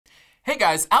Hey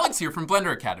guys, Alex here from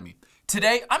Blender Academy.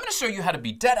 Today, I'm going to show you how to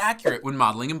be dead accurate when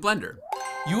modeling in Blender.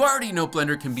 You already know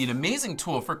Blender can be an amazing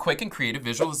tool for quick and creative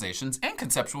visualizations and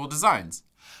conceptual designs.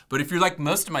 But if you're like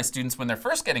most of my students when they're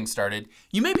first getting started,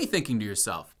 you may be thinking to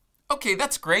yourself, okay,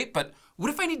 that's great, but what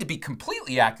if I need to be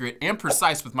completely accurate and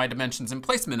precise with my dimensions and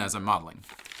placement as I'm modeling?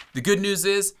 The good news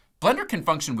is, Blender can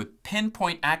function with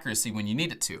pinpoint accuracy when you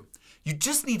need it to. You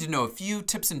just need to know a few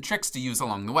tips and tricks to use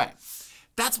along the way.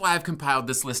 That's why I've compiled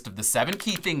this list of the 7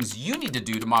 key things you need to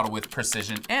do to model with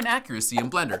precision and accuracy in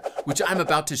Blender, which I'm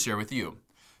about to share with you.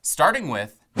 Starting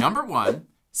with number 1,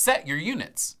 set your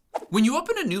units. When you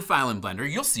open a new file in Blender,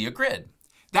 you'll see a grid.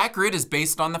 That grid is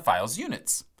based on the file's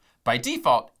units. By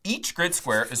default, each grid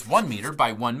square is 1 meter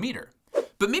by 1 meter.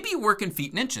 But maybe you work in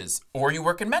feet and inches, or you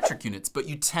work in metric units, but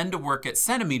you tend to work at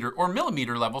centimeter or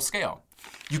millimeter level scale.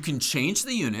 You can change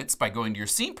the units by going to your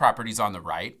scene properties on the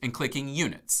right and clicking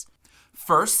Units.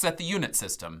 First, set the unit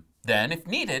system. Then, if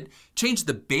needed, change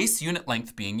the base unit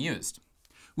length being used.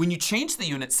 When you change the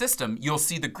unit system, you'll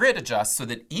see the grid adjust so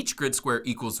that each grid square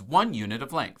equals 1 unit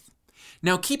of length.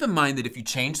 Now keep in mind that if you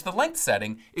change the length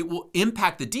setting, it will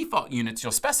impact the default units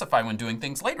you'll specify when doing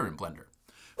things later in Blender.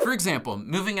 For example,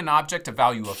 moving an object a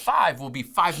value of 5 will be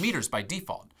 5 meters by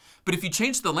default. But if you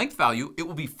change the length value, it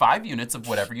will be 5 units of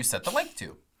whatever you set the length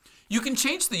to. You can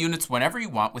change the units whenever you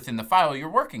want within the file you're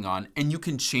working on, and you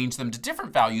can change them to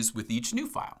different values with each new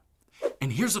file.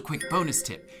 And here's a quick bonus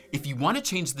tip. If you want to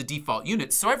change the default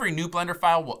units so every new Blender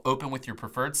file will open with your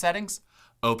preferred settings,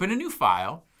 open a new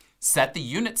file, set the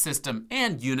unit system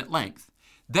and unit length.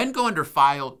 Then go under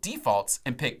File, Defaults,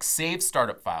 and pick Save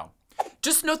Startup File.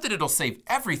 Just note that it'll save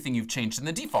everything you've changed in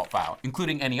the default file,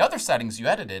 including any other settings you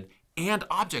edited and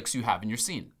objects you have in your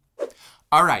scene.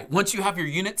 All right, once you have your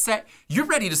units set, you're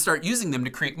ready to start using them to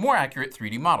create more accurate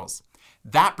 3D models.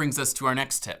 That brings us to our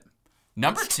next tip.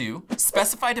 Number 2,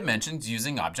 specify dimensions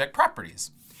using object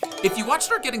properties. If you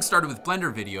watched our Getting Started with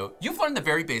Blender video, you've learned the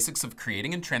very basics of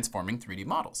creating and transforming 3D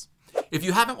models. If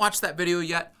you haven't watched that video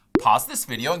yet, pause this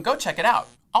video and go check it out.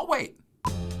 I'll wait.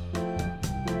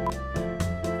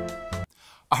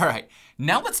 All right,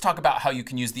 now let's talk about how you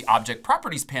can use the Object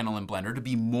Properties panel in Blender to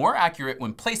be more accurate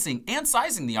when placing and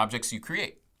sizing the objects you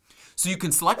create. So you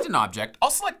can select an object.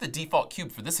 I'll select the default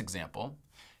cube for this example.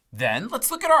 Then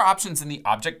let's look at our options in the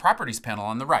Object Properties panel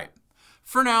on the right.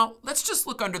 For now, let's just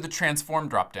look under the Transform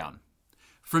dropdown.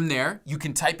 From there, you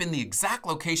can type in the exact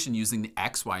location using the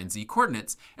X, Y, and Z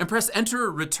coordinates and press Enter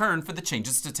or Return for the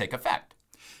changes to take effect.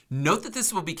 Note that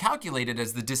this will be calculated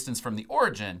as the distance from the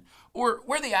origin, or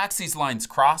where the axes lines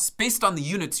cross, based on the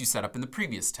units you set up in the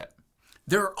previous tip.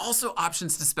 There are also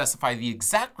options to specify the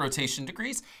exact rotation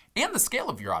degrees and the scale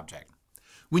of your object.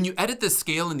 When you edit the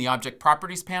scale in the Object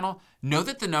Properties panel, know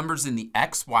that the numbers in the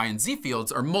X, Y, and Z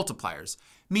fields are multipliers,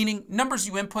 meaning numbers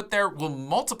you input there will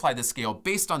multiply the scale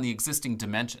based on the existing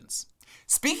dimensions.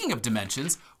 Speaking of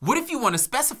dimensions, what if you want to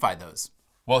specify those?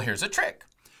 Well, here's a trick.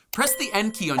 Press the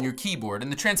N key on your keyboard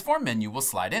and the Transform menu will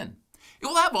slide in. It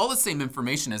will have all the same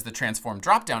information as the Transform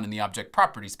dropdown in the Object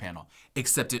Properties panel,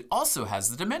 except it also has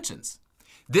the dimensions.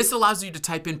 This allows you to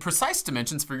type in precise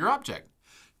dimensions for your object.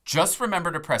 Just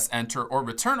remember to press Enter or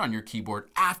Return on your keyboard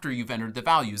after you've entered the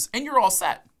values and you're all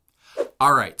set.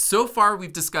 All right, so far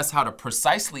we've discussed how to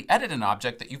precisely edit an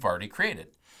object that you've already created.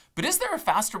 But is there a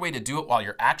faster way to do it while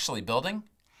you're actually building?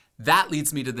 That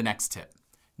leads me to the next tip.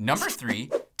 Number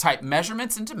 3, type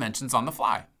measurements and dimensions on the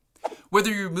fly.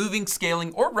 Whether you're moving,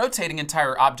 scaling, or rotating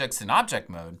entire objects in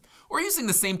object mode, or using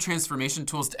the same transformation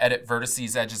tools to edit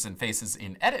vertices, edges, and faces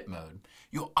in edit mode,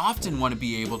 you'll often want to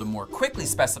be able to more quickly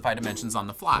specify dimensions on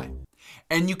the fly.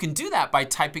 And you can do that by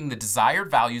typing the desired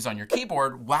values on your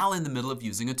keyboard while in the middle of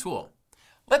using a tool.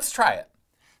 Let's try it.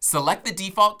 Select the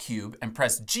default cube and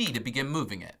press G to begin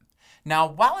moving it. Now,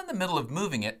 while in the middle of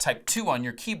moving it, type 2 on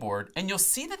your keyboard and you'll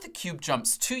see that the cube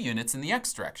jumps 2 units in the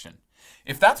X direction.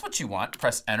 If that's what you want,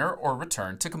 press Enter or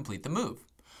Return to complete the move.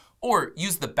 Or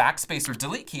use the backspace or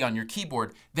delete key on your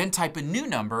keyboard, then type a new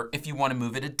number if you want to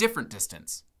move it a different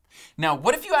distance. Now,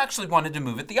 what if you actually wanted to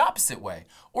move it the opposite way,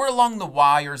 or along the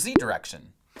Y or Z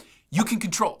direction? You can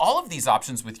control all of these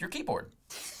options with your keyboard.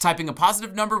 Typing a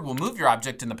positive number will move your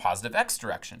object in the positive X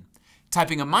direction.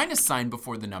 Typing a minus sign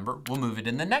before the number will move it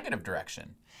in the negative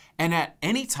direction. And at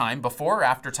any time before or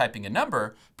after typing a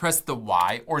number, press the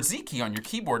Y or Z key on your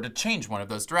keyboard to change one of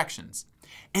those directions.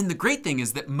 And the great thing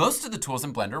is that most of the tools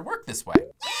in Blender work this way.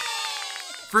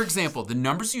 For example, the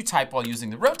numbers you type while using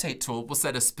the Rotate tool will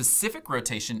set a specific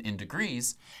rotation in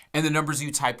degrees, and the numbers you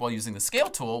type while using the Scale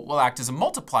tool will act as a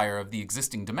multiplier of the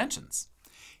existing dimensions.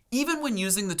 Even when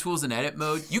using the tools in edit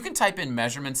mode, you can type in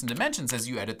measurements and dimensions as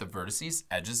you edit the vertices,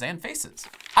 edges, and faces.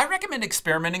 I recommend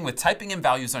experimenting with typing in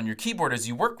values on your keyboard as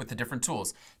you work with the different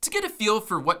tools to get a feel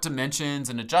for what dimensions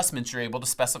and adjustments you're able to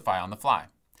specify on the fly.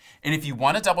 And if you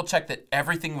want to double check that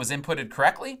everything was inputted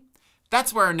correctly,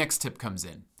 that's where our next tip comes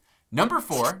in. Number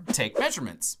 4, take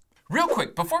measurements. Real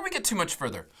quick, before we get too much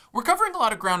further, we're covering a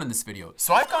lot of ground in this video,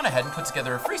 so I've gone ahead and put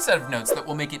together a free set of notes that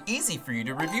will make it easy for you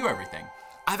to review everything.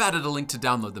 I've added a link to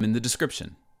download them in the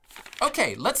description.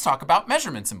 Okay, let's talk about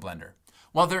measurements in Blender.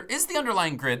 While there is the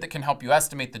underlying grid that can help you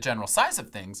estimate the general size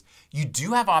of things, you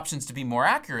do have options to be more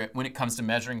accurate when it comes to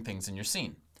measuring things in your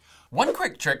scene. One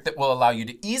quick trick that will allow you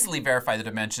to easily verify the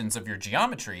dimensions of your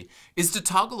geometry is to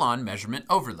toggle on measurement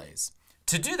overlays.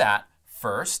 To do that,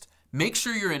 first, make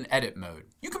sure you're in edit mode.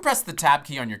 You can press the tab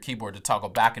key on your keyboard to toggle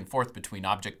back and forth between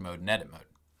object mode and edit mode.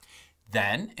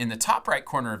 Then, in the top right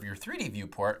corner of your 3D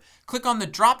viewport, click on the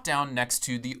drop-down next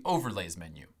to the Overlays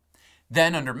menu.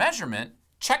 Then, under Measurement,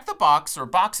 check the box or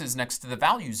boxes next to the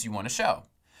values you want to show.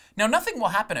 Now, nothing will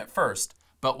happen at first,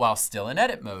 but while still in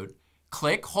edit mode,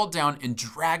 click, hold down, and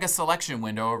drag a selection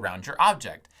window around your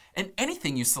object, and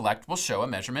anything you select will show a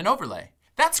measurement overlay.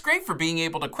 That's great for being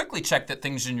able to quickly check that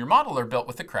things in your model are built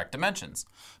with the correct dimensions.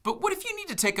 But what if you need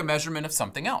to take a measurement of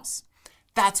something else?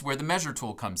 That's where the Measure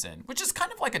tool comes in, which is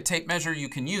kind of like a tape measure you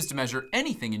can use to measure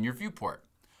anything in your viewport.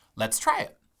 Let's try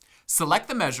it. Select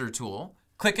the Measure tool,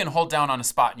 click and hold down on a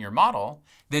spot in your model,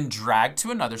 then drag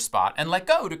to another spot and let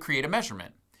go to create a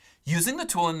measurement. Using the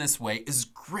tool in this way is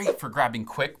great for grabbing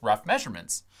quick, rough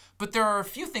measurements, but there are a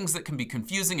few things that can be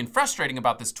confusing and frustrating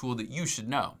about this tool that you should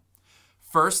know.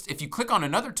 First, if you click on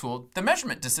another tool, the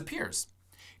measurement disappears.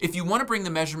 If you want to bring the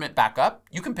measurement back up,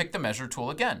 you can pick the Measure tool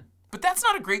again. But that's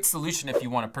not a great solution if you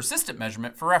want a persistent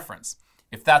measurement for reference.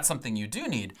 If that's something you do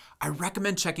need, I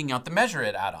recommend checking out the Measure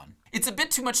It add-on. It's a bit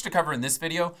too much to cover in this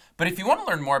video, but if you want to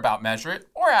learn more about Measure It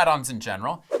or add-ons in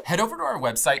general, head over to our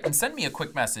website and send me a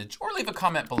quick message or leave a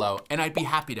comment below, and I'd be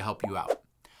happy to help you out.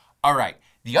 All right,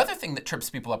 the other thing that trips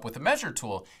people up with the Measure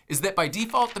tool is that by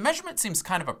default, the measurement seems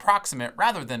kind of approximate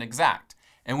rather than exact.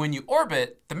 And when you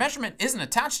orbit, the measurement isn't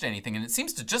attached to anything and it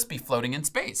seems to just be floating in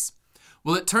space.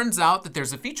 Well, it turns out that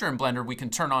there's a feature in Blender we can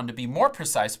turn on to be more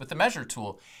precise with the Measure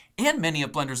tool and many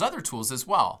of Blender's other tools as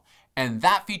well. And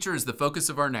that feature is the focus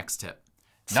of our next tip.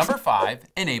 Number 5,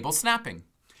 enable snapping.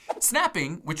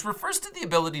 Snapping, which refers to the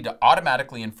ability to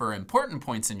automatically infer important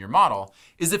points in your model,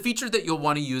 is a feature that you'll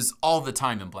want to use all the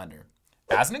time in Blender.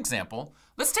 As an example,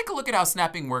 let's take a look at how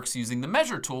snapping works using the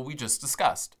Measure tool we just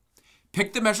discussed.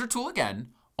 Pick the Measure tool again,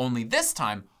 only this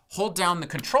time, hold down the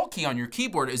Control key on your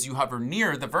keyboard as you hover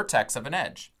near the vertex of an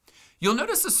edge. You'll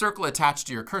notice a circle attached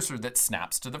to your cursor that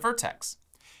snaps to the vertex.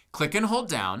 Click and hold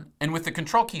down, and with the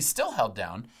Control key still held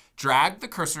down, drag the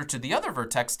cursor to the other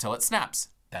vertex till it snaps,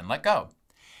 then let go.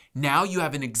 Now you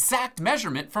have an exact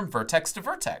measurement from vertex to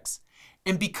vertex.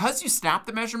 And because you snap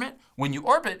the measurement, when you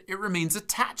orbit, it remains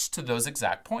attached to those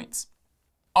exact points.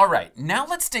 All right, now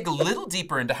let's dig a little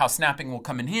deeper into how snapping will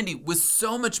come in handy with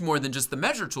so much more than just the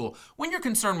Measure tool when you're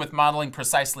concerned with modeling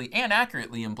precisely and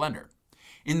accurately in Blender.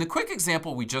 In the quick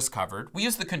example we just covered, we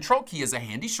use the Control key as a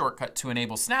handy shortcut to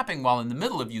enable snapping while in the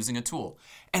middle of using a tool,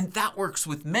 and that works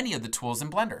with many of the tools in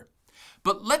Blender.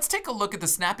 But let's take a look at the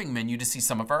snapping menu to see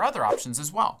some of our other options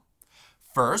as well.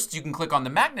 First, you can click on the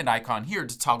magnet icon here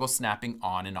to toggle snapping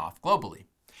on and off globally.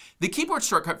 The keyboard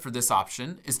shortcut for this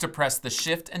option is to press the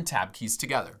Shift and Tab keys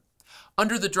together.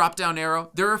 Under the drop-down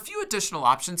arrow, there are a few additional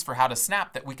options for how to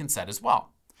snap that we can set as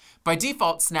well. By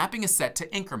default, snapping is set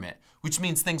to increment, which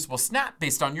means things will snap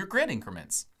based on your grid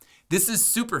increments. This is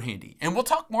super handy, and we'll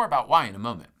talk more about why in a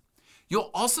moment.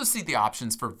 You'll also see the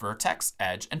options for vertex,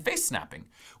 edge, and face snapping,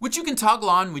 which you can toggle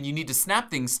on when you need to snap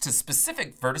things to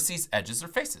specific vertices, edges, or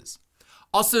faces.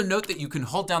 Also note that you can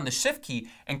hold down the Shift key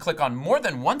and click on more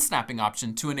than one snapping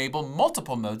option to enable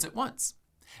multiple modes at once.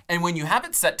 And when you have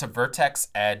it set to vertex,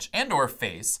 edge, and/or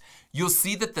face, you'll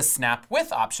see that the Snap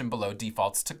With option below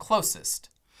defaults to closest.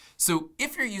 So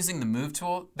if you're using the Move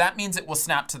tool, that means it will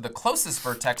snap to the closest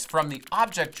vertex from the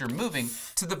object you're moving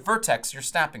to the vertex you're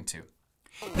snapping to.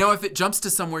 Now, if it jumps to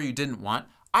somewhere you didn't want,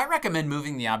 I recommend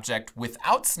moving the object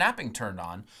without snapping turned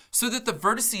on so that the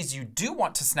vertices you do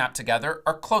want to snap together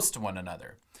are close to one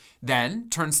another. Then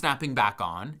turn snapping back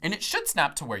on and it should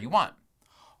snap to where you want.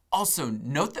 Also,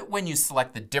 note that when you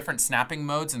select the different snapping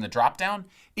modes in the dropdown,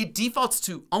 it defaults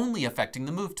to only affecting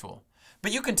the Move tool.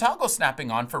 But you can toggle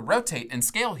snapping on for rotate and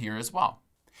scale here as well.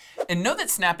 And know that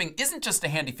snapping isn't just a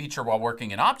handy feature while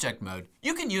working in object mode,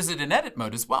 you can use it in edit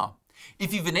mode as well.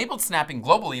 If you've enabled snapping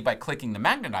globally by clicking the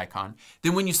magnet icon,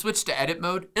 then when you switch to edit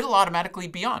mode, it'll automatically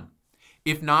be on.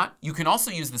 If not, you can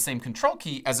also use the same control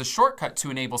key as a shortcut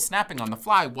to enable snapping on the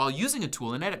fly while using a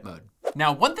tool in edit mode.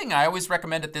 Now, one thing I always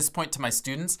recommend at this point to my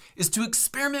students is to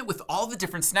experiment with all the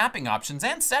different snapping options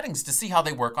and settings to see how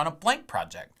they work on a blank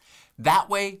project. That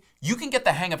way, you can get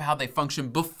the hang of how they function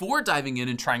before diving in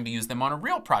and trying to use them on a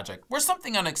real project where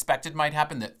something unexpected might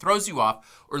happen that throws you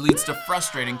off or leads to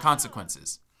frustrating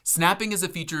consequences. Snapping is a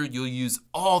feature you'll use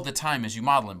all the time as you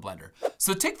model in Blender,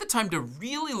 so take the time to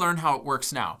really learn how it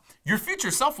works now. Your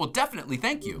future self will definitely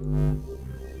thank you.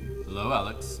 Hello,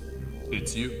 Alex.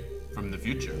 It's you from the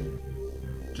future.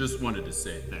 Just wanted to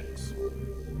say thanks.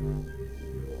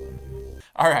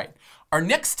 All right, our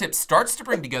next tip starts to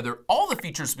bring together all the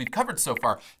features we've covered so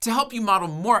far to help you model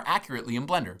more accurately in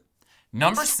Blender.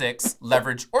 Number 6,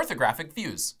 leverage orthographic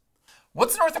views.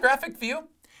 What's an orthographic view?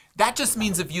 That just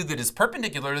means a view that is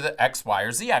perpendicular to the X, Y,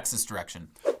 or Z axis direction,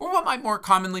 or what might more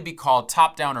commonly be called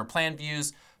top-down or plan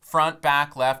views, front,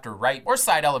 back, left, or right, or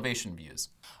side elevation views.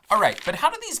 All right, but how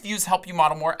do these views help you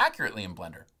model more accurately in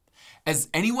Blender? As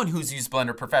anyone who's used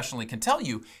Blender professionally can tell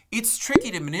you, it's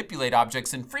tricky to manipulate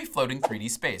objects in free-floating 3D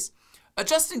space,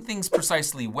 adjusting things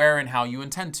precisely where and how you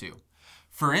intend to.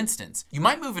 For instance, you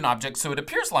might move an object so it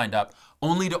appears lined up,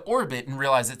 only to orbit and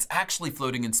realize it's actually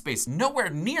floating in space nowhere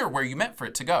near where you meant for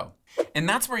it to go. And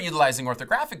that's where utilizing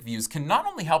orthographic views can not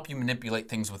only help you manipulate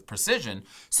things with precision,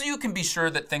 so you can be sure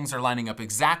that things are lining up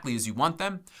exactly as you want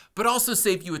them, but also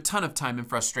save you a ton of time and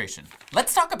frustration.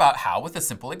 Let's talk about how with a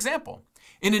simple example.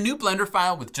 In a new Blender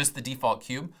file with just the default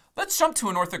cube, let's jump to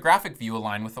an orthographic view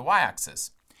aligned with the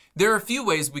y-axis. There are a few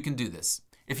ways we can do this.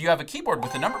 If you have a keyboard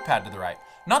with a number pad to the right,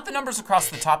 not the numbers across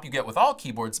the top you get with all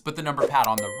keyboards, but the number pad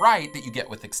on the right that you get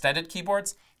with extended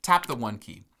keyboards, tap the 1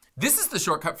 key. This is the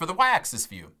shortcut for the y-axis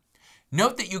view.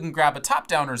 Note that you can grab a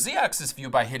top-down or z-axis view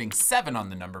by hitting 7 on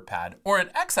the number pad, or an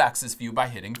x-axis view by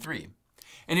hitting 3.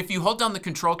 And if you hold down the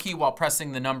control key while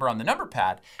pressing the number on the number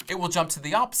pad, it will jump to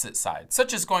the opposite side,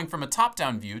 such as going from a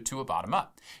top-down view to a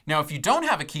bottom-up. Now, if you don't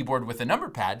have a keyboard with a number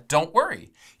pad, don't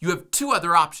worry. You have 2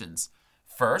 other options.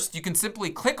 First, you can simply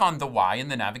click on the Y in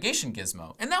the navigation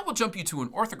gizmo, and that will jump you to an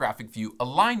orthographic view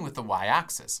aligned with the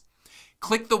Y-axis.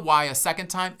 Click the Y a second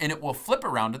time, and it will flip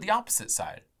around to the opposite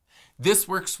side. This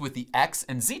works with the X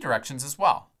and Z directions as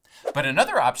well. But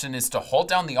another option is to hold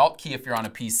down the Alt key if you're on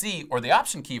a PC, or the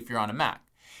Option key if you're on a Mac.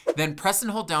 Then press and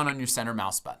hold down on your center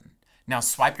mouse button. Now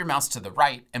swipe your mouse to the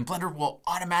right, and Blender will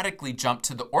automatically jump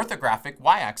to the orthographic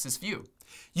Y-axis view.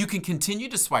 You can continue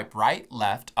to swipe right,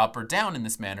 left, up, or down in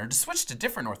this manner to switch to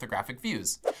different orthographic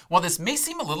views. While this may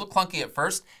seem a little clunky at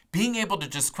first, being able to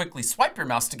just quickly swipe your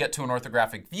mouse to get to an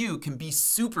orthographic view can be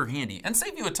super handy and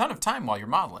save you a ton of time while you're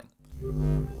modeling.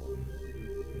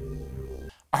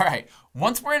 All right,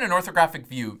 once we're in an orthographic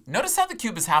view, notice how the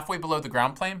cube is halfway below the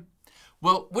ground plane?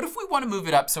 Well, what if we want to move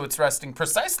it up so it's resting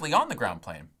precisely on the ground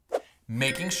plane?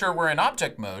 Making sure we're in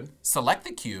object mode, select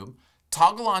the cube,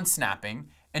 toggle on snapping,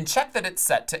 and check that it's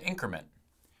set to increment.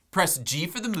 Press G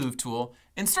for the move tool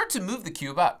and start to move the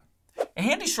cube up. A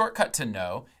handy shortcut to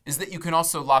know is that you can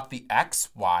also lock the X,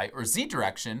 Y, or Z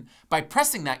direction by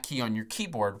pressing that key on your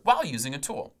keyboard while using a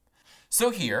tool. So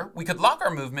here, we could lock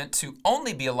our movement to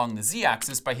only be along the Z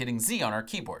axis by hitting Z on our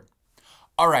keyboard.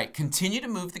 All right, continue to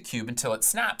move the cube until it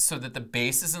snaps so that the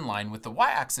base is in line with the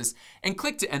Y axis and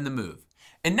click to end the move.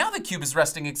 And now the cube is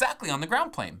resting exactly on the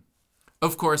ground plane.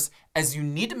 Of course, as you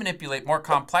need to manipulate more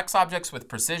complex objects with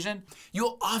precision,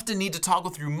 you'll often need to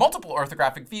toggle through multiple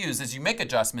orthographic views as you make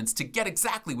adjustments to get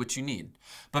exactly what you need.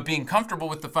 But being comfortable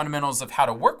with the fundamentals of how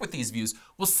to work with these views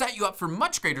will set you up for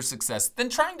much greater success than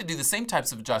trying to do the same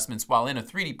types of adjustments while in a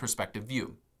 3D perspective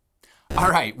view. All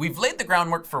right, we've laid the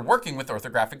groundwork for working with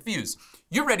orthographic views.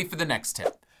 You're ready for the next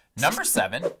tip. Number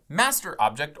 7, master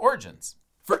object origins.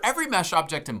 For every mesh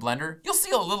object in Blender, you'll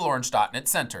see a little orange dot in its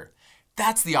center.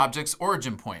 That's the object's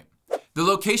origin point. The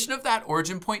location of that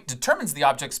origin point determines the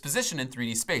object's position in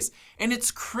 3D space, and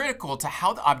it's critical to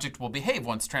how the object will behave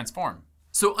once transformed.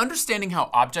 So understanding how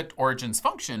object origins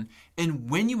function and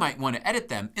when you might want to edit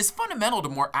them is fundamental to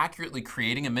more accurately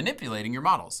creating and manipulating your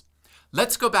models.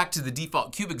 Let's go back to the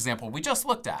default cube example we just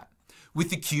looked at. With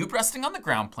the cube resting on the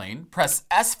ground plane, press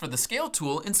S for the scale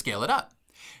tool and scale it up.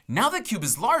 Now the cube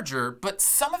is larger, but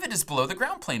some of it is below the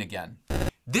ground plane again.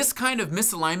 This kind of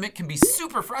misalignment can be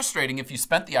super frustrating if you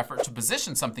spent the effort to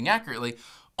position something accurately,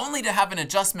 only to have an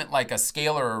adjustment like a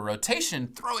scale or a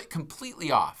rotation throw it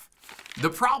completely off. The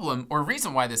problem, or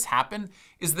reason why this happened,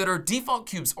 is that our default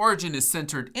cube's origin is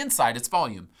centered inside its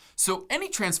volume. So any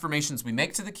transformations we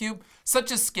make to the cube,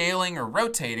 such as scaling or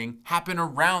rotating, happen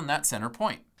around that center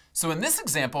point. So in this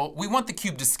example, we want the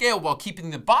cube to scale while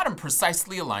keeping the bottom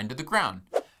precisely aligned to the ground.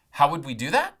 How would we do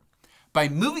that? by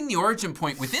moving the origin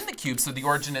point within the cube so the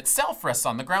origin itself rests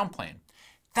on the ground plane.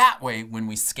 That way, when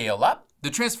we scale up, the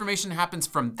transformation happens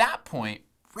from that point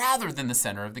rather than the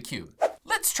center of the cube.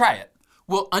 Let's try it.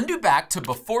 We'll undo back to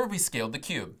before we scaled the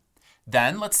cube.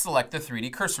 Then let's select the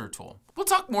 3D cursor tool. We'll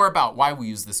talk more about why we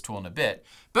use this tool in a bit,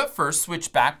 but first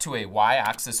switch back to a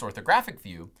y-axis orthographic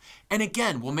view, and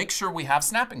again, we'll make sure we have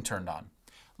snapping turned on.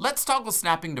 Let's toggle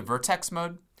snapping to vertex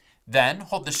mode, then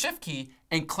hold the shift key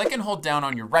and click and hold down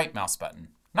on your right mouse button,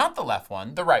 not the left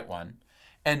one, the right one,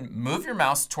 and move your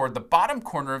mouse toward the bottom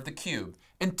corner of the cube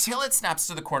until it snaps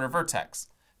to the corner vertex.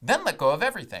 Then let go of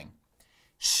everything.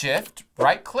 Shift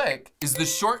right click is the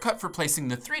shortcut for placing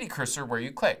the 3D cursor where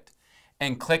you clicked.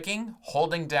 And clicking,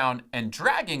 holding down, and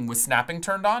dragging with snapping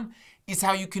turned on is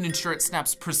how you can ensure it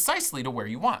snaps precisely to where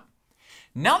you want.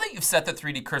 Now that you've set the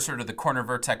 3D cursor to the corner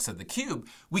vertex of the cube,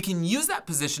 we can use that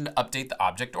position to update the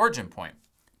object origin point.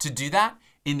 To do that,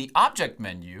 in the Object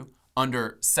menu,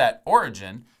 under Set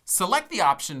Origin, select the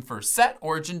option for Set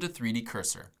Origin to 3D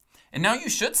Cursor. And now you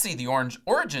should see the orange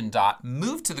origin dot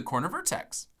move to the corner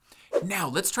vertex. Now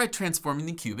let's try transforming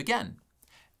the cube again.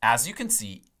 As you can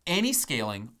see, any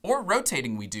scaling or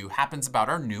rotating we do happens about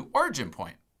our new origin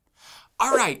point.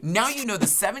 All right, now you know the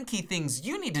 7 key things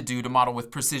you need to do to model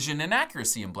with precision and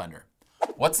accuracy in Blender.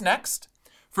 What's next?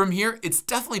 From here, it's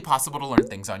definitely possible to learn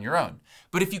things on your own.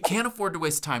 But if you can't afford to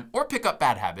waste time or pick up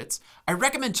bad habits, I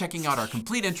recommend checking out our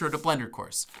complete Intro to Blender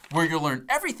course, where you'll learn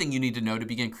everything you need to know to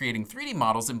begin creating 3D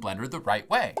models in Blender the right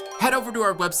way. Head over to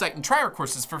our website and try our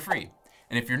courses for free.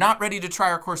 And if you're not ready to try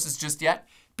our courses just yet,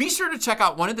 be sure to check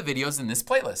out one of the videos in this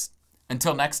playlist.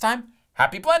 Until next time,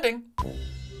 happy blending!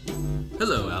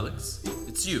 Hello, Alex.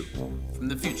 It's you from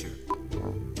the future.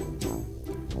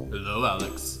 Hello,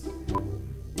 Alex.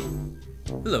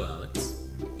 Hello, Alex.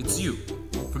 It's you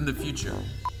from the future.